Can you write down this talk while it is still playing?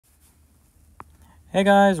Hey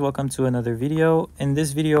guys, welcome to another video. In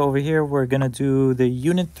this video over here, we're gonna do the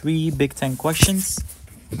Unit 3 Big 10 questions.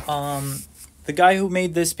 The guy who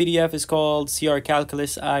made this PDF is called CR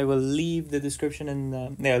Calculus. I will leave the description in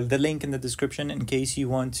the link in the description in case you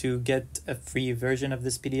want to get a free version of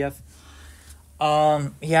this PDF.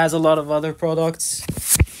 He has a lot of other products.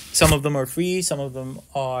 Some of them are free, some of them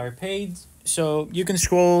are paid. So you can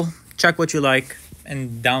scroll, check what you like,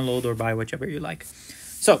 and download or buy whichever you like.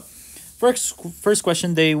 So First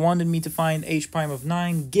question, they wanted me to find h prime of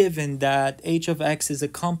 9 given that h of x is a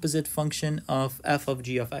composite function of f of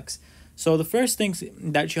g of x. So the first thing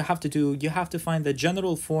that you have to do, you have to find the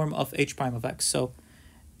general form of h prime of x. So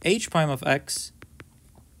h prime of x,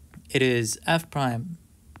 it is f prime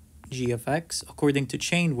g of x. According to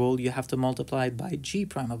chain rule, you have to multiply it by g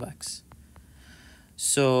prime of x.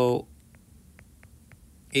 So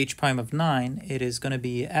h prime of 9, it is going to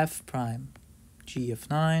be f prime g of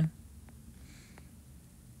 9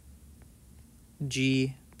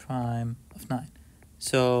 g prime of 9.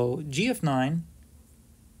 So g of 9,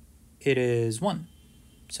 it is 1.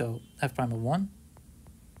 So f prime of 1.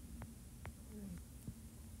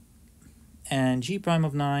 And g prime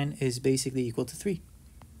of 9 is basically equal to 3.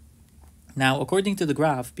 Now, according to the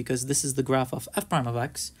graph, because this is the graph of f prime of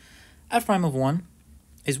x, f prime of 1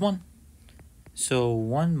 is 1. So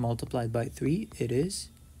 1 multiplied by 3, it is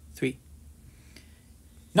 3.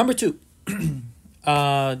 Number 2.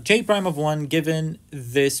 J prime of 1 given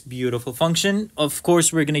this beautiful function. Of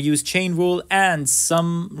course, we're going to use chain rule and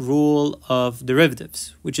some rule of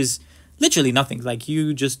derivatives, which is literally nothing. Like,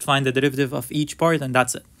 you just find the derivative of each part and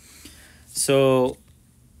that's it. So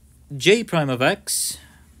J prime of x,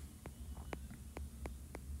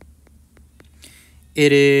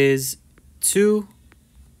 it is 2e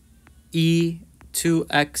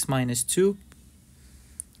 2x minus 2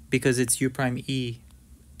 because it's u prime e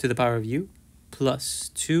to the power of u plus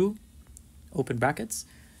 2, open brackets.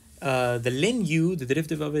 The ln u, the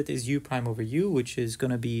derivative of it is u prime over u, which is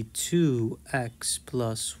going to be 2x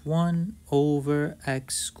plus 1 over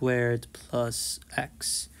x squared plus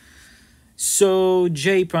x. So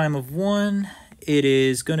j prime of 1, it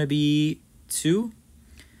is going to be 2.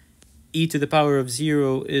 E to the power of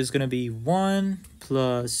 0 is going to be 1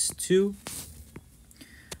 plus 2.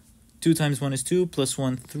 2 times 1 is 2, plus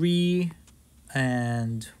 1, 3.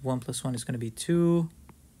 And 1 plus 1 is going to be 2.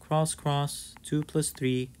 Cross, cross. 2 plus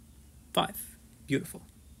 3, 5. Beautiful.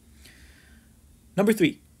 Number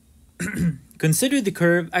 3. Consider the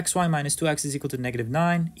curve xy minus 2x is equal to negative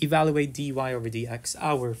 9. Evaluate dy over dx,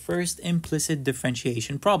 our first implicit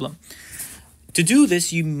differentiation problem. To do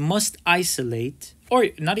this, you must isolate, or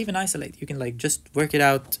not even isolate. You can just work it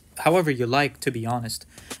out however you like, to be honest.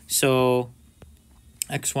 So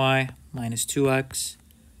xy minus 2x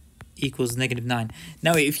equals negative 9.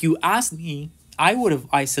 Now, if you ask me, I would have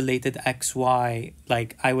isolated xy,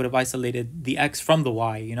 I would have isolated the x from the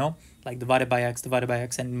y, divided by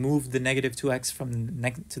x, and moved the negative 2x from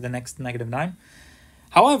to the next negative 9.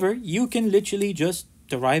 However, you can literally just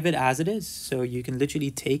derive it as it is. So you can literally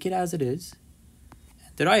take it as it is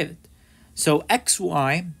and derive it. So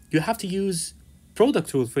xy, you have to use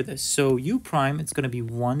product rule for this. So u prime, it's going to be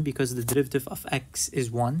 1 because the derivative of x is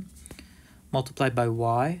 1 multiplied by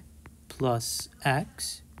y plus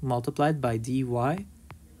x multiplied by dy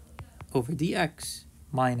over dx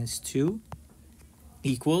minus 2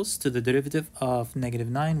 equals to the derivative of negative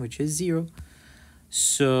 9, which is 0.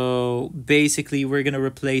 So basically, we're going to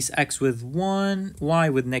replace x with 1, y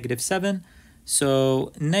with negative 7.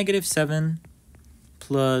 So negative 7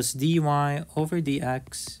 plus dy over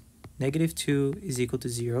dx, negative 2 is equal to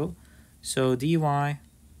 0. So dy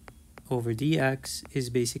over dx is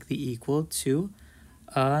basically equal to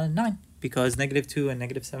 9, because negative 2 and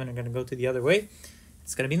negative 7 are going to go to the other way.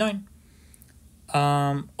 It's going to be 9.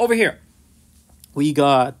 Over here, we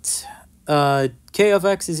got k of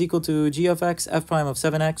x is equal to g of x, f prime of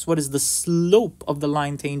 7x. What is the slope of the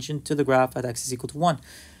line tangent to the graph at x is equal to 1?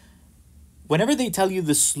 Whenever they tell you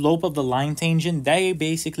the slope of the line tangent, they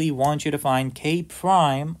basically want you to find k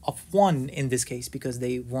prime of 1 in this case, because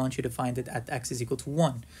they want you to find it at x is equal to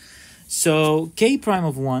 1. So k prime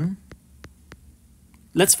of 1,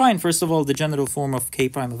 let's find, first of all, the general form of k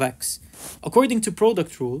prime of x. According to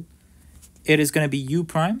product rule, it is going to be u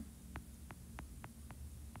prime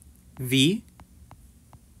v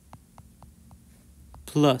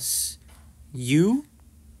plus u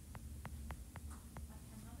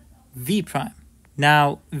v prime.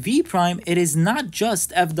 Now, v prime, it is not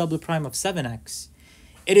just f double prime of 7x.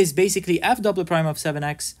 It is basically f double prime of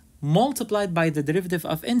 7x multiplied by the derivative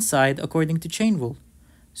of inside according to chain rule.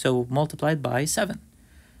 So multiplied by 7.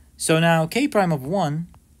 So now k prime of 1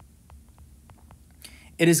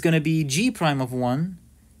 it is going to be g prime of 1.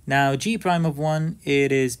 Now, g prime of 1,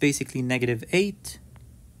 it is basically negative 8.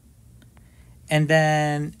 And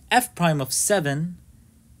then f prime of 7,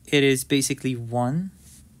 it is basically 1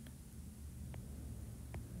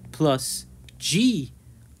 plus g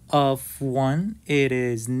of 1, it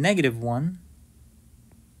is negative 1.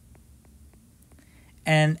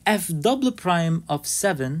 And f double prime of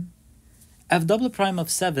 7,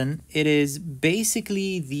 it is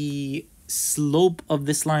basically the slope of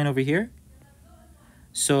this line over here.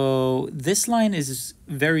 So this line is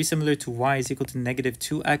very similar to y is equal to negative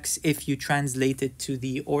 2x if you translate it to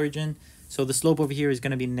the origin. So the slope over here is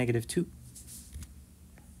going to be negative 2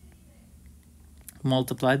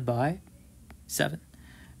 multiplied by 7.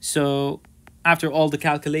 So after all the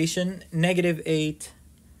calculation, negative 8,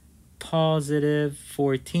 positive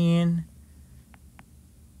 14,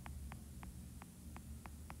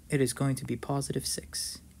 it is going to be positive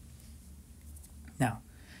 6. Now,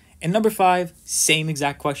 in number 5, same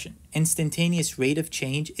exact question. Instantaneous rate of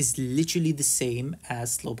change is literally the same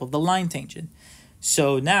as slope of the line tangent.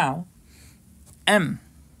 So now, m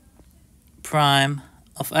prime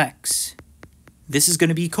of x, this is going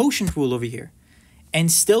to be quotient rule over here.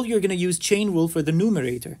 And still you're going to use chain rule for the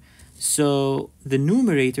numerator. So the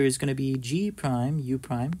numerator is going to be g prime u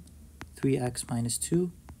prime 3x minus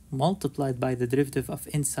 2 multiplied by the derivative of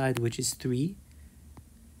inside, which is 3.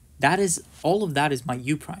 That is, all of that is my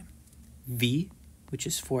u prime. V, which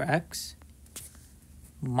is 4x,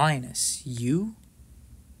 minus u,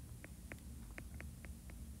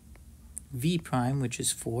 v prime, which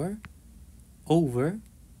is 4, over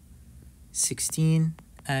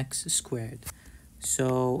 16x squared.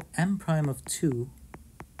 So m prime of 2,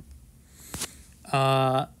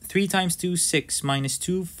 3 times 2, 6, minus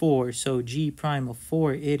 2, 4. So g prime of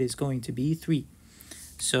 4, it is going to be 3.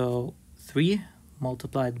 So 3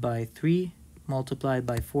 multiplied by 3 multiplied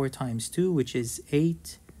by 4 times 2, which is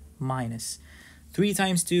 8, minus 3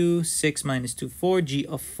 times 2, 6 minus 2, 4. G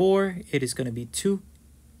of 4, it is going to be 2.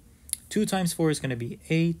 2 times 4 is going to be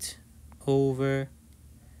 8 over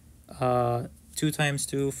 2 times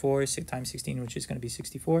 2, 4, 6 times 16, which is going to be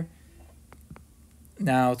 64.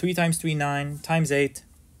 Now, 3 times 3, 9, times 8,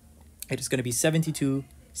 it is going to be 72.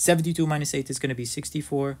 72 minus 8 is going to be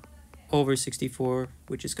 64 over 64,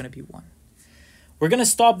 which is going to be 1. We're going to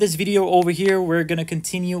stop this video over here. We're going to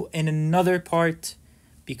continue in another part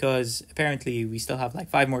because apparently we still have like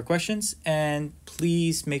 5 more questions. And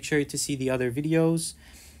please make sure to see the other videos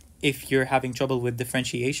if you're having trouble with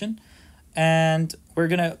differentiation. And we're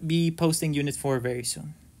going to be posting Unit 4 very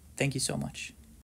soon. Thank you so much.